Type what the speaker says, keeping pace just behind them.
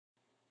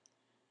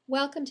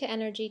Welcome to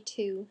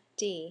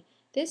Energy2D.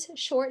 This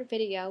short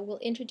video will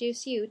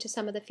introduce you to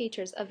some of the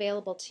features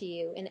available to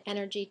you in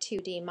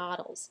Energy2D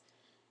models.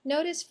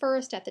 Notice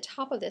first at the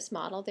top of this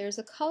model there's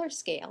a color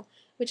scale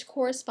which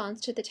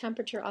corresponds to the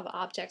temperature of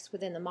objects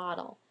within the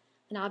model.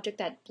 An object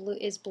that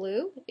is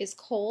blue is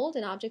cold,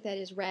 an object that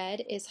is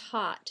red is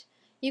hot.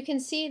 You can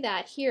see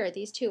that here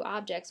these two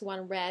objects,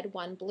 one red,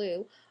 one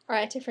blue, are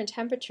at different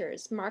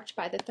temperatures marked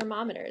by the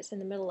thermometers in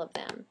the middle of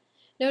them.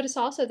 Notice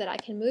also that I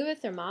can move a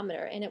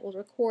thermometer and it will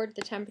record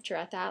the temperature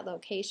at that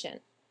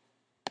location.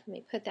 Let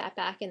me put that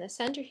back in the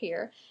center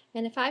here,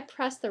 and if I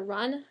press the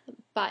run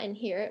button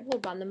here, it will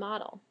run the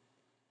model.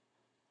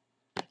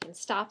 I can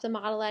stop the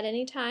model at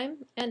any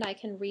time, and I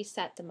can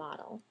reset the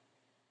model.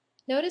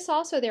 Notice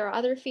also there are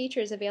other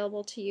features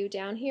available to you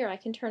down here. I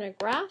can turn a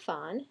graph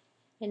on,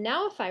 and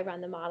now if I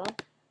run the model,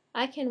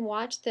 I can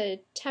watch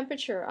the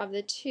temperature of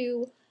the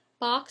two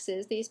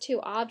boxes, these two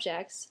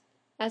objects,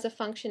 as a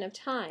function of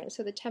time.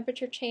 So the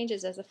temperature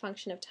changes as a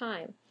function of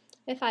time.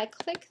 If I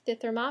click the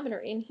thermometer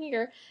in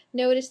here,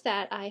 notice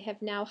that I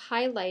have now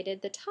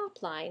highlighted the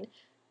top line,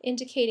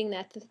 indicating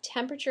that the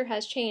temperature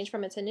has changed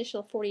from its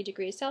initial 40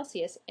 degrees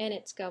Celsius and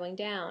it's going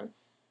down.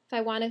 If I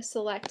want to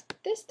select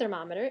this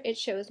thermometer, it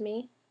shows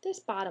me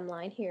this bottom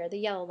line here, the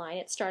yellow line.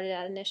 It started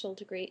at initial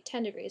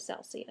 10 degrees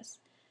Celsius.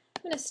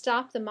 I'm going to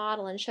stop the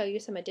model and show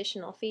you some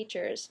additional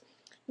features.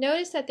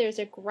 Notice that there's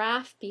a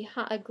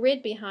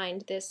grid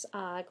behind this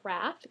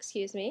graph,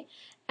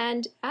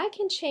 and I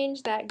can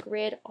change that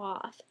grid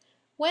off.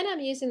 When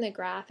I'm using the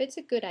graph, it's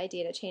a good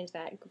idea to change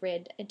that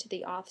grid into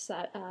the off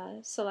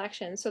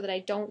selection so that I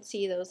don't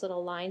see those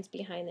little lines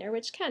behind there,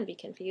 which can be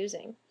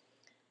confusing.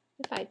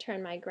 If I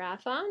turn my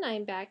graph on,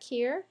 I'm back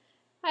here.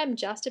 I'm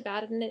just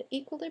about in an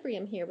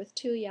equilibrium here with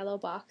two yellow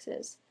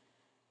boxes.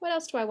 What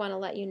else do I want to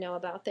let you know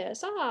about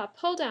this?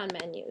 Pull-down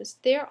menus.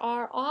 There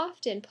are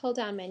often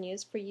pull-down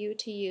menus for you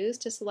to use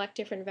to select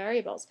different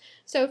variables.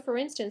 So for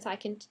instance, I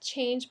can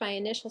change my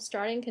initial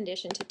starting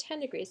condition to 10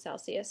 degrees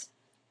Celsius.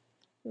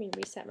 Let me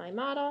reset my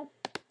model.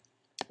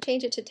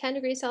 Change it to 10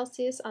 degrees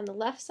Celsius on the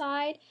left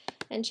side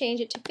and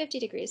change it to 50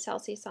 degrees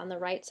Celsius on the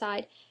right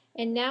side.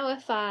 And now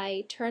if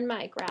I turn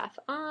my graph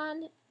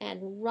on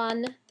and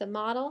run the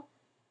model,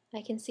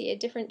 I can see a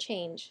different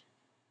change.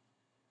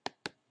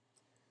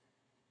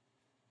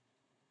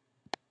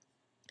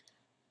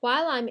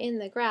 While I'm in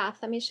the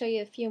graph, let me show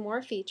you a few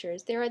more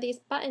features. There are these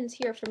buttons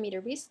here for me to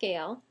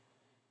rescale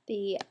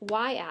the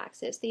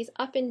y-axis. These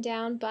up and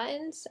down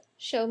buttons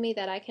show me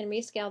that I can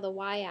rescale the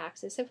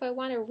y-axis. If I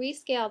want to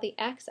rescale the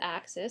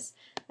x-axis,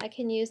 I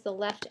can use the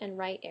left and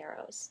right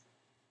arrows.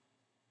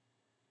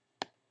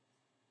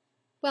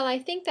 Well, I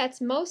think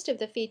that's most of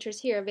the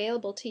features here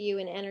available to you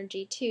in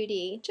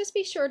Energy2D. Just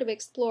be sure to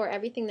explore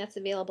everything that's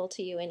available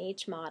to you in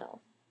each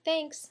model.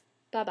 Thanks.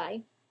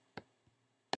 Bye-bye.